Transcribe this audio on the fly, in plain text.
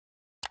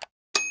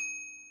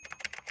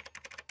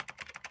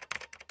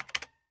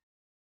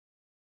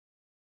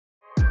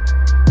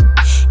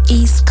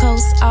East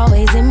Coast,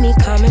 always in me.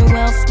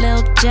 Commonwealth,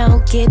 Lil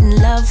Joe, getting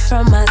love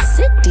from my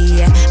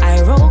city. Yeah,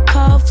 I roll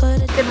call for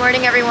the... Good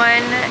morning,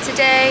 everyone.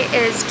 Today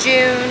is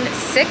June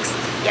 6th.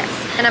 Yes.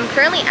 And I'm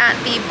currently at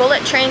the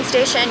Bullet train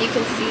station. You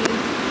can see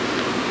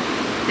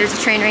there's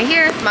a train right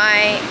here.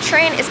 My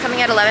train is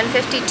coming at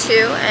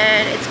 11:52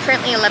 and it's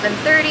currently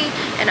 11:30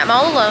 and I'm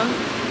all alone.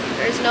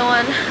 There's no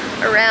one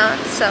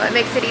around, so it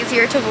makes it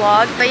easier to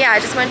vlog. But yeah,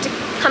 I just wanted to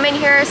come in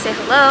here, say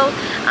hello.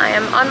 I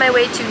am on my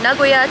way to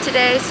Nagoya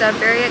today, so I'm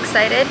very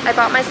excited. I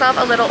bought myself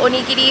a little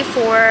onigiri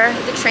for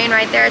the train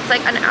ride there. It's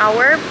like an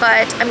hour,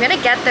 but I'm gonna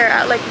get there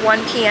at like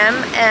 1 p.m.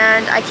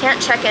 and I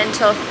can't check in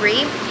till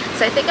 3.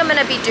 So I think I'm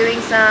gonna be doing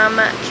some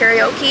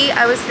karaoke.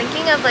 I was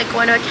thinking of like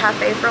going to a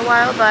cafe for a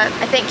while, but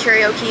I think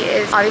karaoke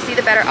is obviously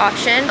the better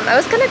option. I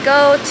was gonna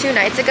go 2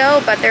 nights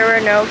ago, but there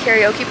were no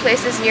karaoke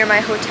places near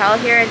my hotel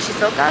here in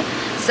Shizuoka.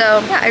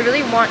 So yeah, I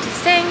really want to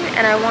sing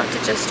and I want to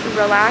just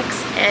relax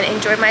and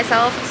enjoy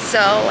myself.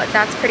 So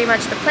that's pretty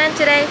much the plan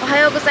today. おは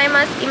ようござい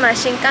ます。今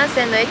新幹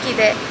線の駅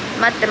で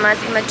待ってま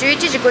す。今11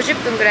時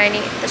50分ぐらい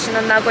に私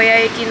の名古屋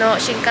行きの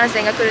新幹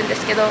線が来るんで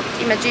すけど、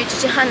今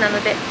11時半な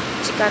ので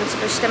時間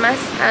潰してます。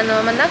名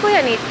古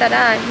屋に行った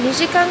ら2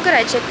時間ぐら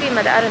いチェックイン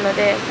まであるの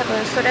で、多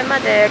分それま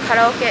でカ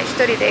ラオケ1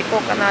人で行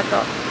こうかなと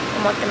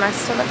思ってま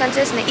す。そんな感じ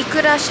ですね。い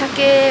くら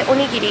鮭お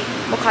にぎり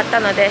も買った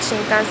ので新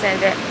幹線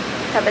で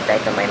食べたい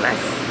と思います。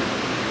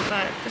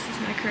But this is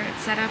my current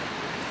setup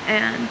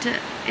and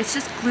it's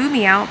just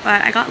gloomy out,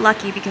 but I got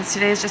lucky because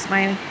today is just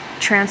my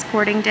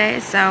transporting day,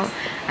 so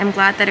I'm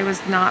glad that it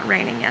was not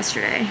raining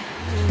yesterday.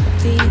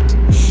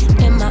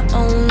 In my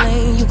own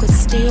lane, you could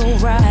still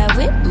ride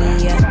with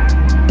me.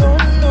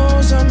 Lord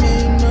knows I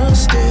made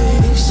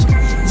mistakes.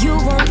 You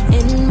won't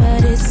end,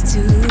 but it's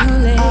too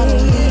late. I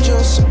don't need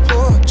your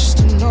support just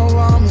to know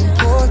I'm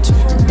important.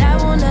 And I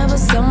won't ever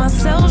sell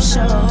myself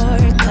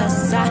short,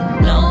 cause I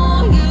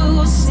know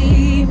you'll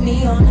see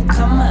me on the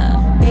come up.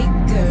 Big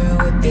girl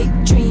with big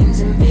dreams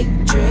and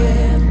big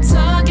drip.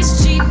 Talk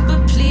is cheap,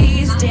 but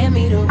please dare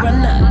me to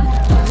run up.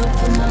 I'ma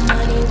put my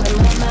money where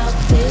my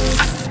mouth is.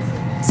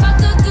 Talk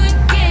a good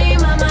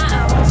game, I'm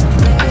out of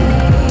play.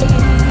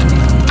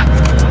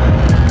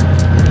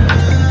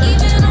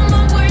 Even on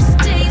my worst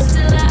days,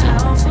 still I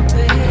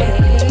alphabet.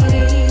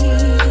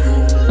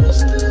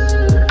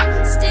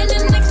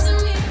 Standing next to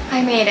me.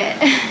 I made it.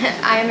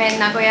 I'm in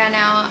Nagoya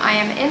now. I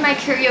am in my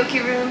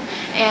karaoke room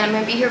and I'm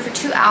gonna be here for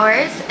 2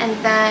 hours and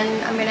then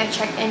I'm gonna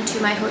check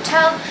into my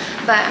hotel,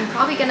 but I'm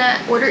probably gonna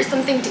order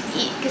something to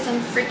eat because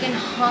I'm freaking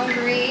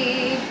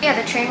hungry. Yeah,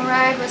 the train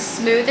ride was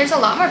smooth. There's a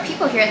lot more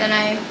people here than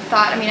I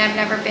thought. I mean, I've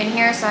never been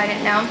here, so I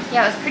didn't know.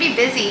 Yeah, it was pretty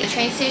busy. The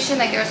train station,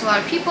 like there was a lot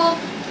of people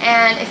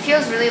and it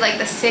feels really like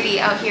the city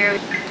out here,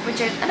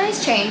 which is a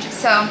nice change.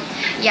 So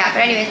yeah,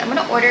 but anyways, I'm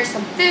gonna order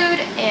some food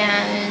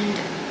and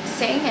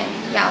sing, and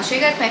yeah, I'll show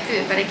you guys my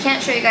food, but I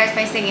can't show you guys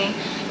my singing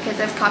because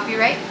of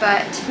copyright.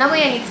 But 名古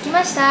屋に着き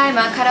ました。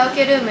今カラオ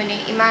ケルーム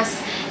にいま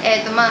す。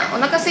お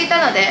腹空いた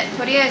ので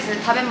とりあえず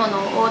食べ物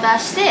をオーダー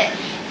して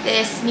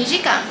で2時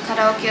間カ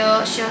ラオケ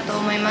をしようと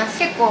思います。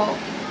結構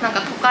なん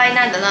か都会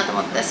なんだなと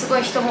思って、すご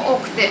い人も多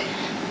くて、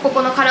こ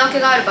このカラオケ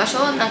がある場所、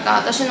なんか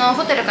私の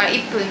ホテルから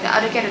1分で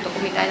歩けるとこ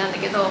みたいなんだ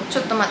けど、ち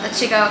ょっとまた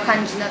違う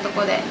感じなと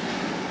こで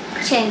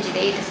チェンジ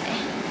でいいですね。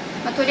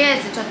まあ、とりあえ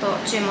ずちょっと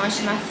注文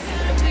します。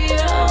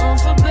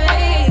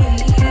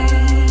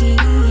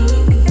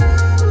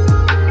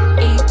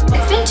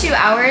It's been 2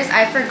 hours.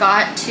 I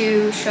forgot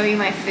to show you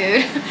my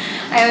food.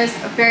 I was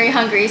very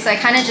hungry, so I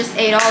kind of just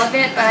ate all of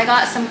it, but I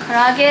got some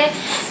karaage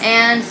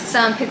and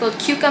some pickled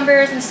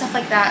cucumbers and stuff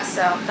like that,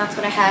 so that's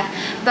what I had.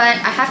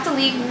 But I have to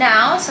leave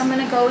now, so I'm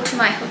gonna go to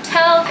my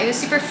hotel. It was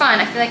super fun.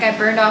 I feel like I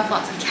burned off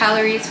lots of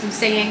calories from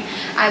singing.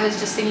 I was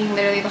just singing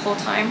literally the whole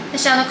time.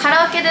 私カ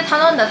ラオケで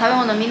頼んだ食べ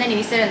物をみんなに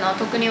見せるのを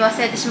特に忘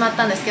れてしまっ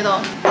たんですけ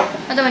ど、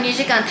でも2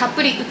時間たっ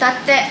ぷり歌っ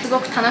てすご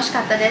く楽し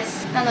かったで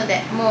す。なの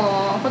で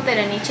もうホテ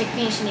ルにチェック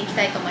インしに行き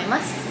たいと思いま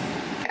す。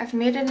I've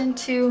made it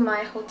into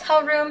my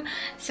hotel room,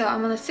 so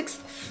I'm on the 6th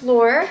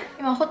floor.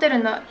 今ホテル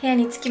の部屋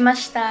に着きま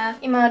した。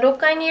今6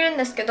階にいるん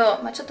ですけど、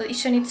ちょっと一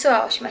緒にツ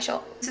アーをしまし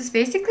ょう。This is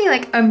basically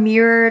like a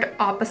mirrored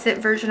opposite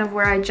version of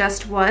where I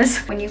just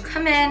was. When you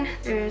come in,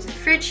 there's a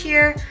fridge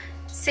here,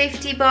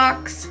 safety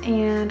box,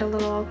 and a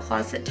little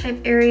closet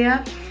type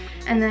area.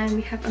 And then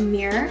we have a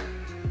mirror.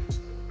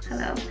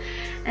 Hello.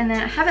 And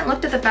then I haven't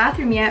looked at the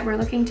bathroom yet. We're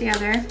looking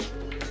together.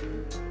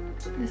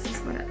 This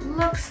is what it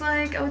looks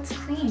like. Oh, it's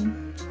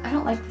clean. I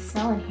don't like the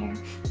smell in here.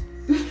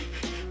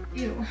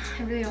 Ew,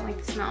 I really don't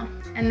like the smell.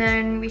 And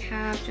then we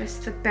have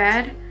just the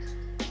bed,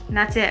 and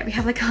that's it. We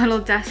have like a little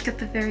desk at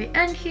the very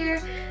end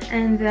here,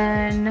 and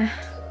then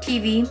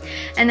TV.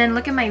 And then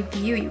look at my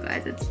view, you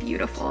guys. It's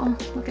beautiful.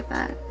 Look at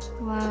that.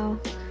 Wow.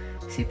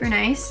 Super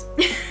nice.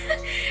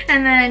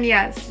 And then,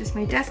 yeah, it's just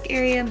my desk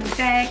area, my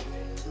bag.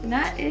 And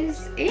that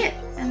is it.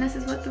 And this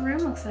is what the room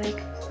looks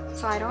like.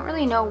 So I don't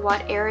really know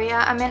what area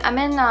I'm in. I'm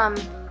in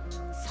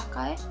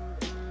Sakae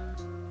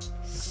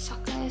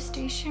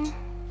Station.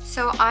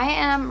 So I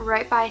am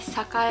right by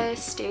Sakae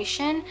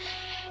Station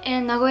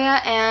in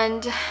Nagoya,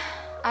 and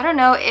I don't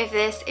know if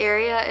this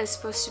area is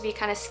supposed to be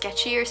kind of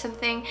sketchy or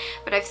something,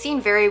 but I've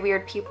seen very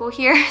weird people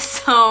here,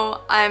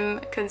 so I'm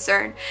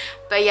concerned.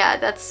 But yeah,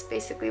 that's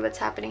basically what's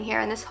happening here.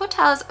 And this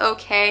hotel is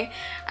okay.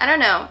 I don't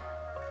know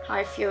how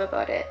I feel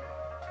about it.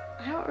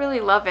 I don't really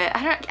love it.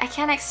 I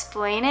can't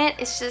explain it.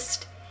 It's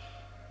just,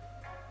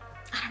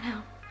 I don't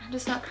know. I'm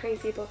just not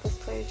crazy about this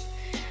place.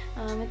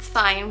 It's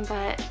fine,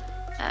 but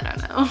I don't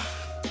know.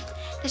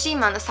 私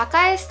今栄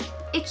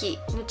駅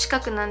の近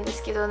くなんで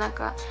すけど、なん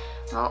か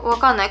わ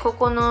かんない。こ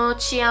この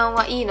治安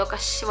はいいのか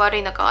悪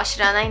いのかは知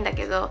らないんだ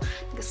けど、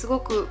なんかすご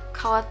く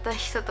変わった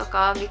人と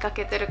か見か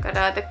けてるか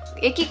ら、で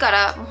駅か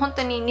らもう本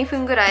当に2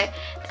分ぐらい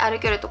歩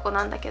けるとこ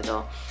なんだけ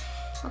ど、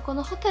こ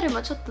のホテル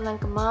もちょっとなん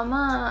かまあ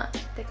まあ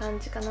って感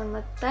じかな。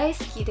大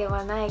好きで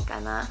はないか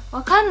な。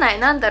わかんない。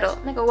なんだろ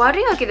う。なんか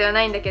悪いわけでは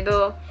ないんだけ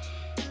ど、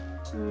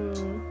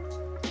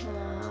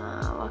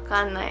わ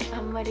かんない。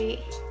あんまり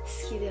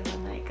好きでは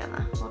ないか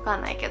な。わか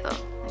んないけど、な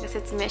んか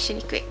説明し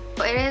にくい。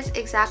It is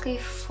exactly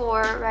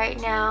 4 right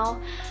now,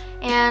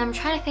 and I'm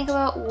trying to think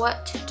about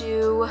what to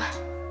do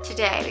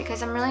today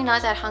because I'm really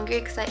not that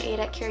hungry because I ate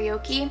at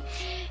karaoke.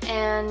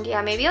 And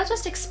yeah, maybe I'll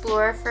just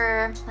explore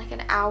for like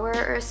an hour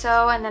or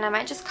so, and then I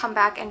might just come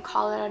back and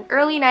call it an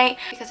early night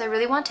because I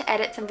really want to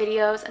edit some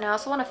videos, and I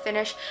also want to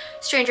finish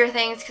Stranger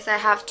Things because I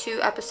have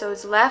 2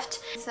 episodes left.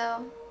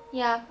 So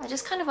yeah, I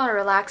just kind of want to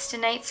relax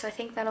tonight, so I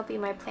think that'll be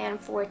my plan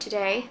for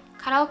today.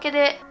 カラオケ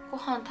でご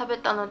飯食べ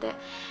たので、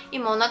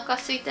今お腹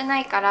空いてな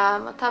いか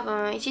ら、多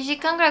分1時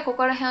間ぐらいこ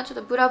こら辺をちょっ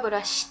とブラブ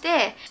ラし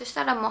て、そし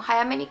たらもう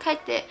早めに帰っ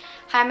て、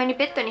早めに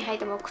ベッドに入っ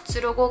てもくつ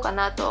ろごうか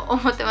なと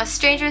思ってま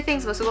す。Stranger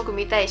Things もすごく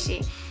見たい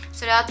し、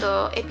それあ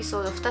とエピ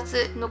ソード2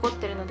つ残っ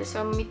てるのでそ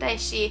れも見たい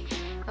し、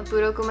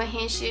ブログも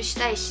編集し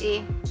たい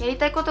し、やり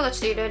たいことがちょっ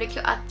といろいろ今日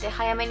あって、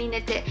早めに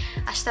寝て、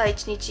明日は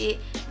一日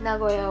名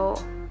古屋を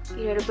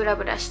いろいろブラ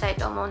ブラしたい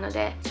と思うの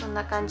で、そん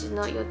な感じ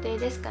の予定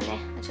ですかね。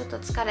ちょっと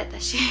疲れた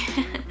し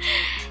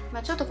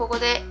ちょっとここ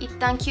で一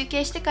旦休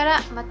憩してか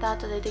らまた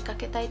後で出か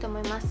けたいと思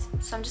います。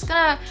So I'm just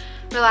gonna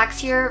relax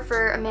here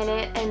for a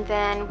minute and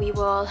then we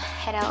will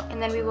head out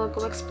and then we will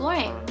go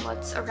exploring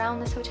what's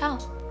around this hotel.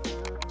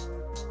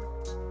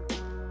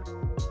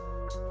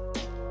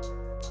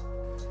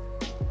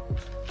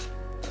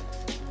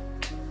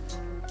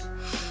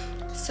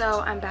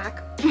 So I'm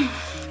back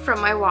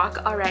from my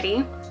walk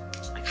already.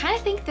 I kind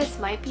of think this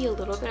might be a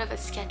little bit of a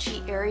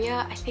sketchy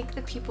area. I think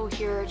the people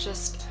here are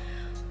just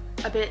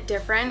a bit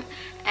different,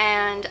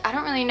 and I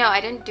don't really know. I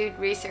didn't do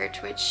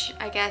research, which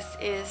I guess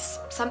is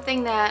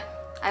something that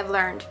I've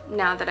learned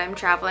now that I'm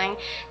traveling,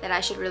 that I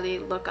should really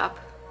look up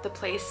the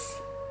place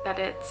that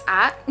it's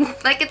at.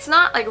 Like, it's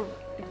not like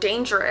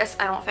dangerous,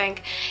 I don't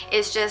think.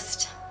 It's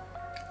just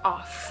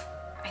off,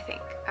 I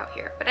think, out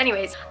here. But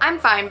anyways, I'm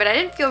fine, but I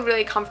didn't feel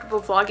really comfortable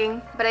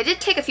vlogging, but I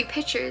did take a few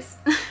pictures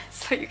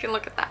so you can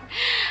look at that.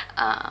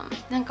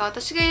 なんか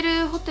私がい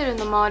るホテル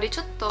の周りち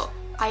ょっと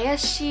怪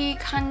しい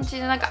感じ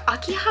の、なんか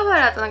秋葉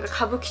原となんか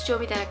歌舞伎町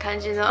みたいな感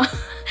じの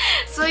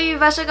そういう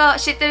場所が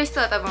知ってる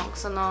人は多分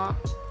その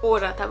オー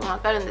ラ多分わ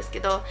かるんですけ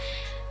ど、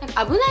なん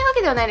か危ないわ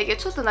けではないんだけ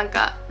ど、ちょっとなん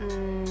か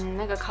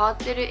なんか変わっ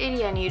てるエ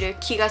リアにいる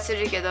気がす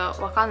るけど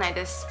わかんない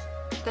です。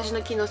私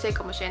の気のせい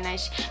かもしれない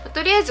し、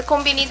とりあえずコ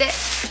ンビニで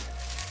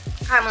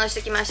買い物し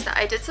てきました。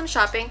I did some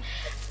shopping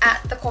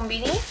at the コンビ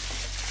ニ。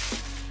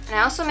And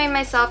I also made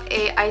myself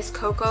a iced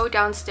cocoa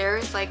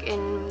downstairs, like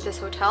in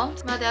this hotel.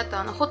 であと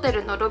ホテ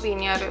ルのロビー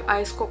にあるア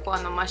イスココア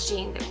のマシ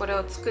ーンでこれ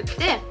を作っ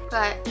て。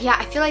But yeah,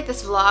 I feel like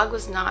this vlog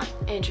was not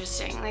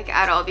interesting, like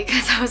at all,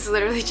 because I was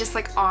literally just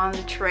like on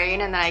the train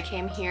and then I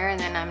came here and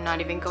then I'm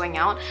not even going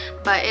out.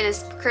 But it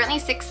is currently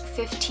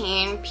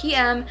 6:15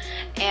 p.m.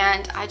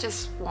 and I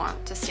just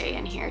want to stay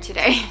in here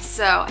today.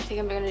 So I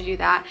think I'm gonna do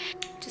that.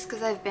 Just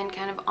because I've been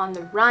kind of on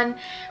the run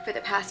for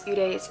the past few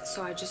days,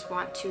 so I just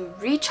want to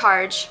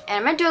recharge. And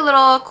I'm gonna do a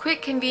little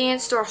quick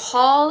convenience store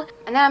haul,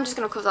 and then I'm just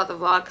gonna close out the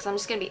vlog because I'm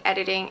just gonna be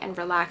editing and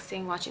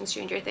relaxing, watching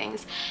Stranger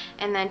Things.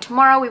 And then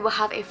tomorrow we will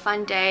have a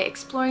fun day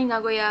exploring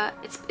Nagoya.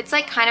 It's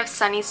like kind of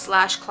sunny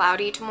 /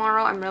 cloudy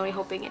tomorrow. I'm really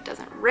hoping it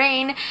doesn't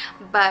rain,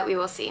 but we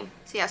will see.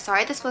 So yeah,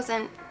 sorry this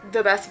wasn't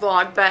the best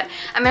vlog, but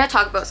I'm gonna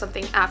talk about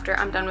something after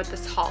I'm done with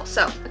this haul.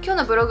 So 今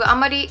日のブログあん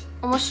まり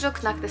面白く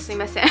なくてすい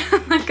ません。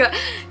なんか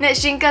ね、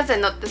新幹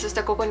線乗ってそし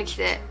てここに来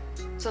て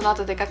その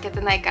後出かけ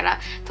てないから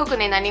特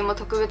に何も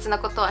特別な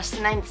ことはし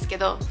てないんですけ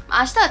ど、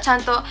明日はちゃ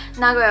んと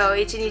名古屋を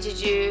一日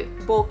中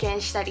冒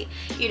険したり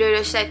いろい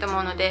ろしたいと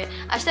思うので、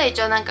明日は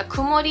一応なんか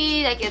曇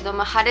りだけど、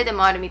晴れで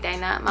もあるみたい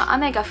な、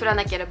雨が降ら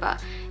なければ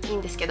いい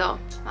んですけど、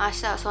明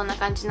日はそんな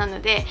感じなの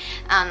で、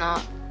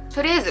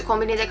とりあえずコ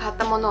ンビニで買っ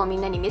たものをみ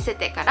んなに見せ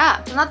てか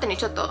ら、その後に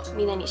ちょっと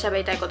みんなに喋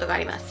りたいことがあ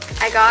りま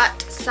す。I got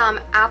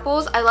some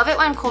apples. I love it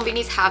when コンビ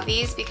ニ have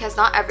these because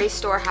not every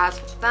store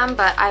has them,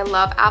 but I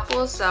love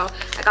apples, so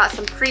I got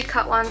some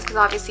pre-cut ones because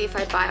obviously if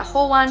I buy a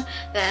whole one,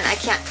 then I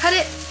can't cut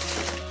it.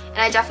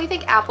 And I definitely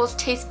think apples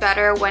taste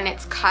better when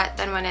it's cut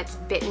than when it's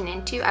bitten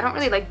into. I don't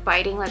really like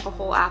biting like a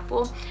whole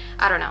apple.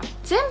 I don't know.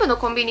 全部の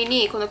コンビニ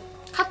にこの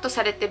カット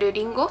されてる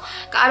リンゴ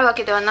があるわ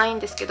けではないん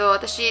ですけど、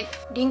私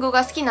リンゴ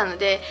が好きなの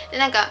で、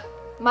なんか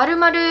丸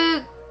々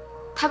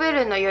食べ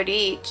るのよ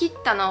り切っ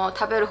たのを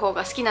食べる方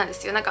が好きなんで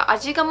すよ。なんか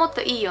味がもっ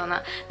といいよう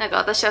な、なんか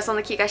私はそん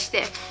な気がし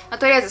て、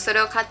とりあえずそ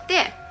れを買っ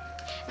て、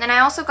Then I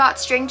also got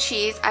string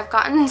cheese. I've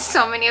gotten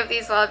so many of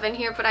these while I've been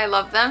here, but I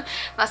love them.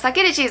 避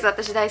けるチーズ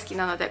私大好き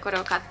なのでこれ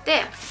を買っ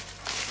て、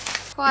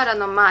コアラ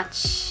のマー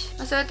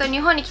チ、それと日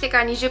本に来てか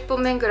ら20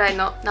本目ぐらい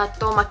の納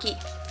豆巻き。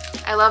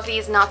I love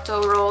these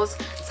natto rolls.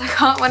 So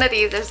I got one of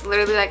these. It's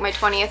literally like my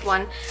 20th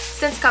one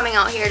since coming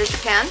out here to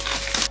Japan.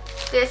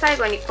 で、最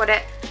後にこ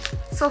れ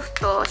ソフ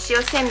ト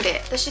塩せんべい。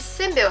私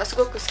せんべいはす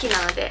ごく好き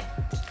なので、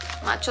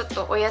ちょっ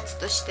とおやつ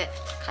として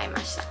買いま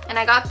した。And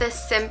I got this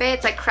senbei.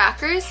 It's like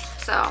crackers,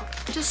 so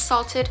just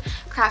salted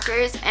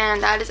crackers,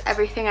 and that is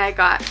everything I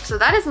got. So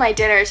that is my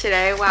dinner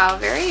today. Wow,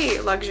 very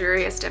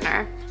luxurious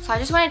dinner. So I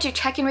just wanted to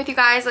check in with you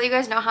guys, let you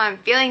guys know how I'm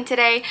feeling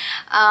today.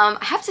 I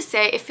have to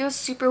say, it feels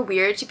super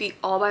weird to be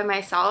all by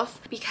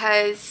myself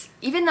because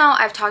even though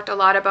I've talked a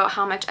lot about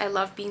how much I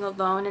love being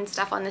alone and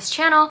stuff on this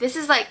channel, this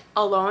is like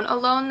alone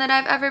that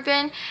I've ever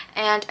been.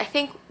 And I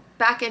think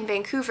back in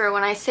Vancouver,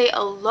 when I say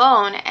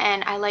alone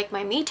and I like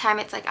my me time,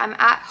 it's like I'm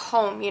at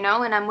home, you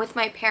know, and I'm with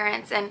my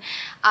parents and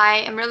I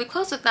am really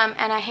close with them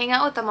and I hang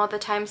out with them all the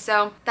time.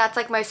 So that's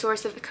like my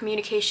source of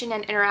communication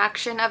and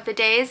interaction of the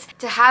days.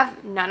 To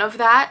have none of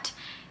that,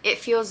 it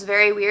feels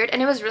very weird.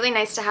 And it was really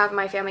nice to have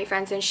my family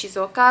friends in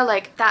Shizuoka.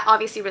 Like that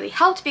obviously really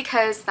helped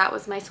because that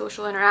was my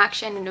social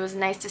interaction, and it was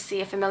nice to see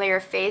a familiar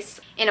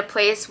face in a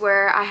place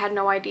where I had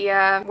no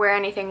idea where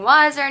anything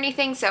was or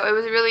anything. So it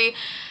was really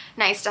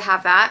nice to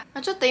have that.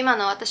 ちょっと今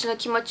の私の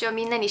気持ちを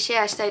みんなにシ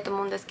ェアしたいと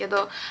思うんですけ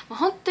ど、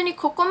本当に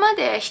ここま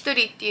で一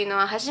人っていうの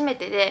は初め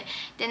てで、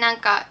なん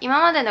か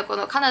今までのこ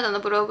のカナダの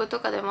ブログと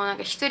かでもなん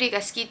か一人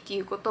が好きって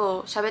いうこと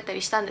を喋った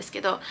りしたんです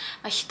けど、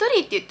一人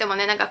って言っても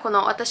ね、なんかこ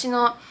の私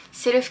の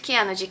セルフケ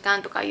アの時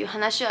間とかいう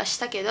話はし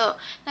たけど、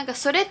なんか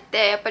それっ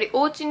てやっぱり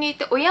お家にい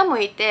て親も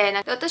いて、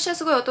なんか私は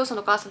すごいお父さん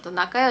とお母さんと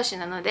仲良し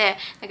なので、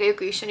なんかよ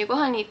く一緒にご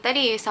飯に行った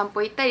り散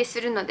歩行ったりす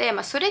るので、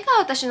それが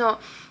私の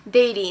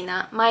デイリー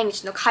な毎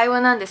日の会話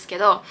なんですけ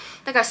ど、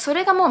だからそ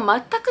れがもう全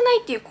くな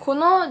いっていうこ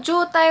の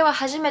状態は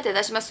初めて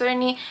だし、それ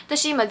に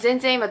私今全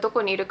然今ど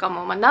こにいるか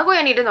も、名古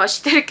屋にいるのは知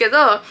ってるけど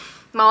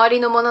周り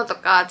のものと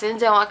か全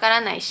然わか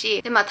らない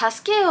し、で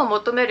助けを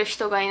求める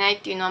人がいない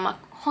っていうのは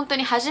本当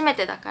に初め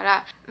てだか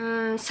ら、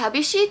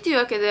寂しいっていう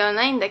わけでは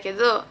ないんだけ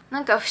ど、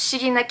なんか不思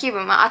議な気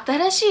分、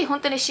新しい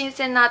本当に新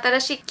鮮な新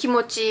しい気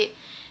持ち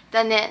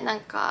だね。なん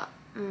か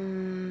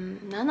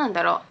何なん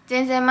だろう、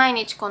全然毎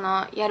日こ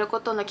のやるこ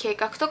との計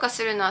画とか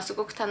するのはす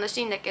ごく楽し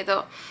いんだけ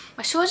ど、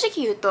正直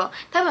言うと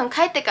多分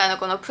帰ってからの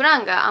このプラ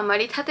ンがあんま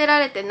り立てら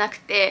れてなく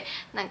て、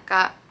なん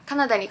かカ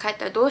ナダに帰っ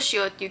たらどうし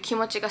ようっていう気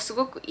持ちがす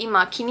ごく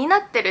今気にな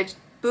ってる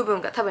部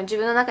分が多分自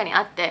分の中に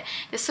あって、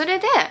でそれ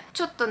で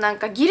ちょっとなん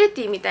かギル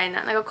ティみたい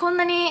な、なんかこん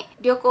なに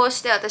旅行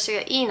して私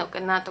がいいのか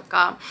なと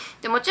か、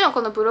でもちろん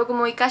このブログ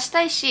も活かし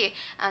たいし、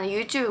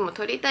YouTube も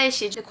撮りたい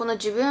し、でこの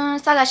自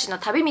分探しの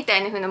旅みた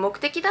いな風な目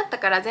的だった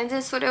から全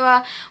然それ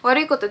は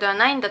悪いことでは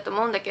ないんだと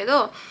思うんだけ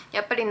ど、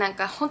やっぱりなん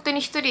か本当に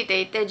一人で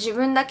いて自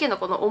分だけの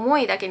この思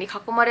いだけに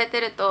囲まれて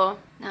ると、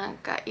なん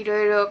かい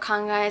ろいろ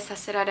考えさ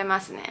せられ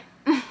ますね。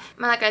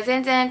だから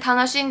全然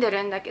楽しんで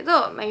るんだけ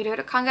ど、いろい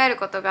ろ考える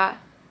ことが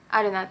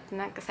あるなって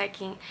なんか最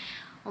近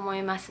思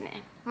います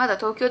ね。まだ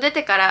東京出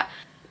てから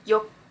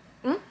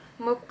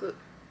木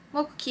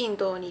金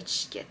土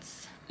日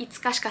月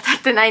5日しか経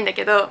ってないんだ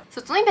けど、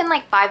 So it's only been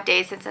like 5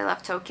 days since I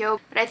left Tokyo.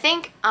 But I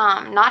think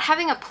not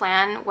having a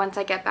plan once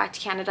I get back to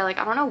Canada,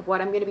 like I don't know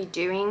what I'm gonna be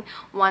doing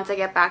once I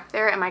get back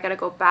there. Am I gonna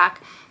go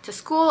back to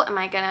school? Am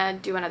I gonna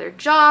do another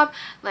job?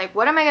 Like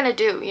what am I gonna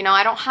do? You know,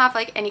 I don't have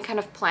like any kind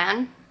of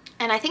plan.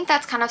 And I think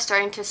that's kind of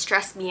starting to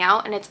stress me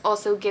out, and it's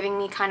also giving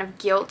me kind of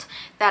guilt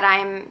that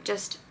I'm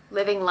just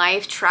living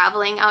life,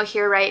 traveling out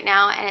here right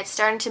now, and it's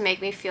starting to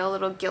make me feel a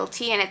little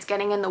guilty, and it's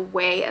getting in the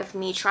way of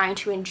me trying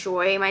to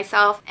enjoy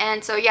myself.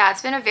 And so yeah,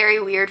 it's been a very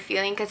weird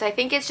feeling because I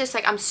think it's just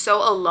like I'm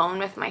so alone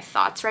with my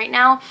thoughts right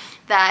now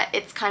that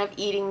it's kind of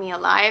eating me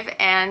alive.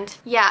 And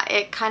yeah,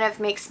 it kind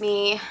of makes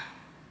me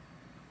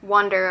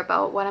wonder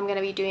about what I'm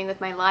gonna be doing with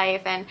my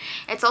life, and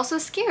it's also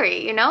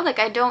scary, you know, like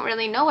I don't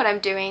really know what I'm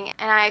doing,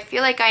 and I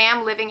feel like I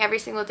am living every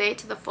single day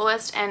to the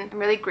fullest, and I'm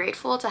really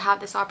grateful to have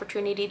this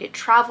opportunity to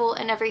travel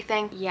and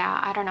everything. Yeah,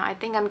 I don't know, I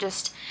think I'm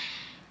just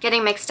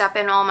getting mixed up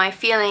in all my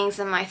feelings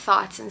and my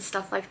thoughts and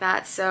stuff like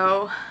that.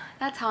 So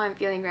that's how I'm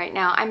feeling right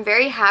now. I'm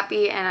very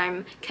happy and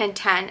I'm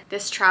content.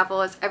 This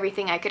travel is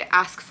everything I could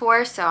ask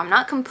for, so I'm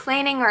not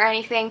complaining or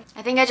anything.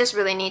 I think I just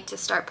really need to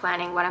start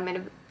planning what I'm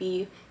gonna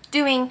be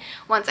doing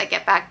once I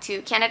get back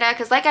to Canada,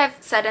 because like I've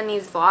said in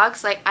these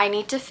vlogs, like I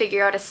need to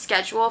figure out a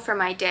schedule for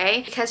my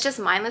day, because just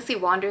mindlessly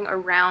wandering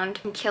around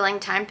and killing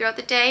time throughout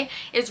the day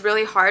is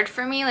really hard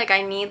for me. Like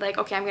I need like,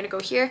 okay, I'm gonna go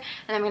here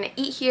and I'm gonna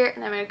eat here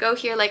and I'm gonna go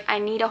here. Like I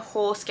need a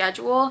whole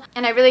schedule,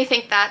 and I really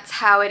think that's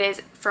how it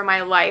is for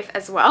my life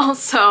as well.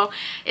 So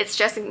it's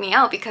stressing me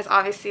out because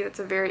obviously that's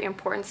a very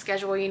important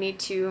schedule you need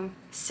to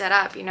set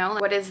up, you know?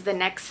 What is the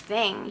next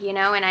thing, you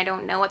know? And I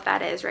don't know what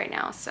that is right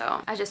now,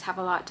 so I just have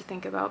a lot to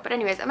think about. But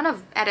anyways, I'm gonna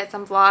edit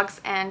some vlogs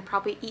and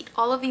probably eat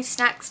all of these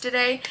snacks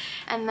today,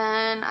 and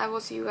then I will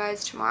see you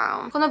guys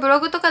tomorrow. このブロ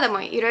グとかで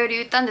もいろいろ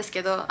言ったんです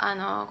けど、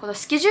この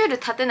スケジュール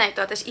立てない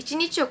と私一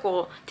日を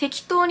こう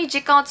適当に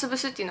時間を潰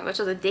すっていうのが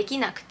ちょっとでき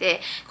なく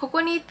て、こ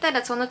こに行った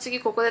らその次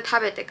ここで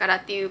食べてから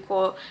っていう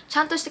こうち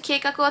ゃんとした計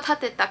画を立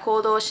てた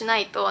行動をしな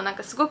いとなん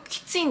かすごくき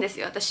ついんです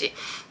よ、私。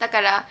だ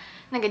から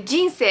なんか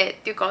人生っ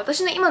ていうか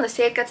私の今の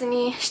生活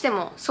にして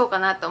もそうか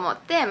なと思っ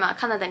て、まあ、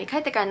カナダに帰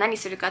ってから何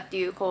するかって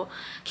いうこう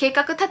計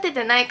画立て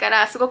てないか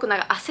らすごくなん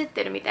か焦っ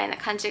てるみたいな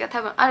感じが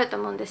多分あると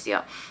思うんです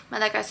よ。まあ、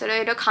だからそれ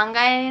をいろいろ考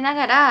えな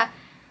がら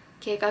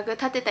計画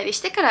立てたりし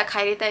てから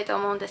帰りたいと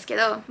思うんですけ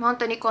ど、本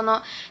当にこ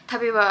の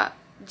旅は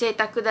贅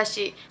沢だ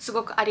しす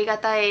ごくありが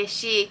たい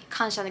し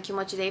感謝の気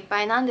持ちでいっ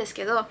ぱいなんです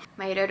けど、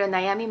まあいろいろ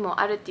悩みも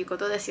あるっていうこ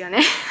とですよ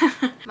ね。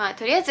まあ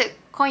とりあえず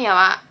今夜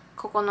は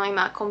ここの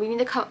今コンビニ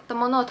で買った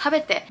ものを食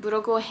べてブ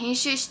ログを編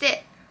集し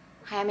て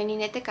早めに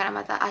寝てから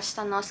また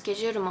明日のスケ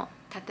ジュールも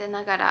立て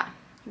ながら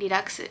リラ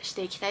ックスし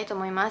ていきたいと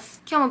思いま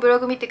す。今日もブロ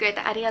グ見てくれて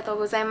ありがとう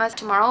ございます。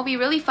Tomorrow will be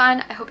really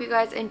fun. I hope you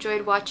guys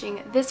enjoyed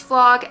watching this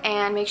vlog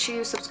and make sure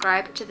you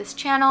subscribe to this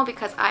channel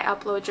because I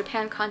upload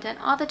Japan content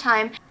all the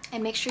time.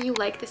 And make sure you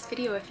like this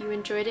video if you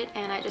enjoyed it,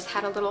 and I just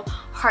had a little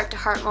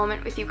heart-to-heart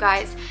moment with you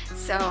guys.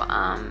 So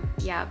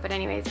yeah, but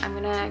anyways, I'm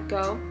gonna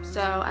go, so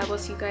I will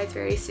see you guys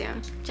very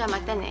soon. じゃあま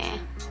たね.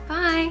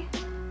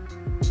 Bye!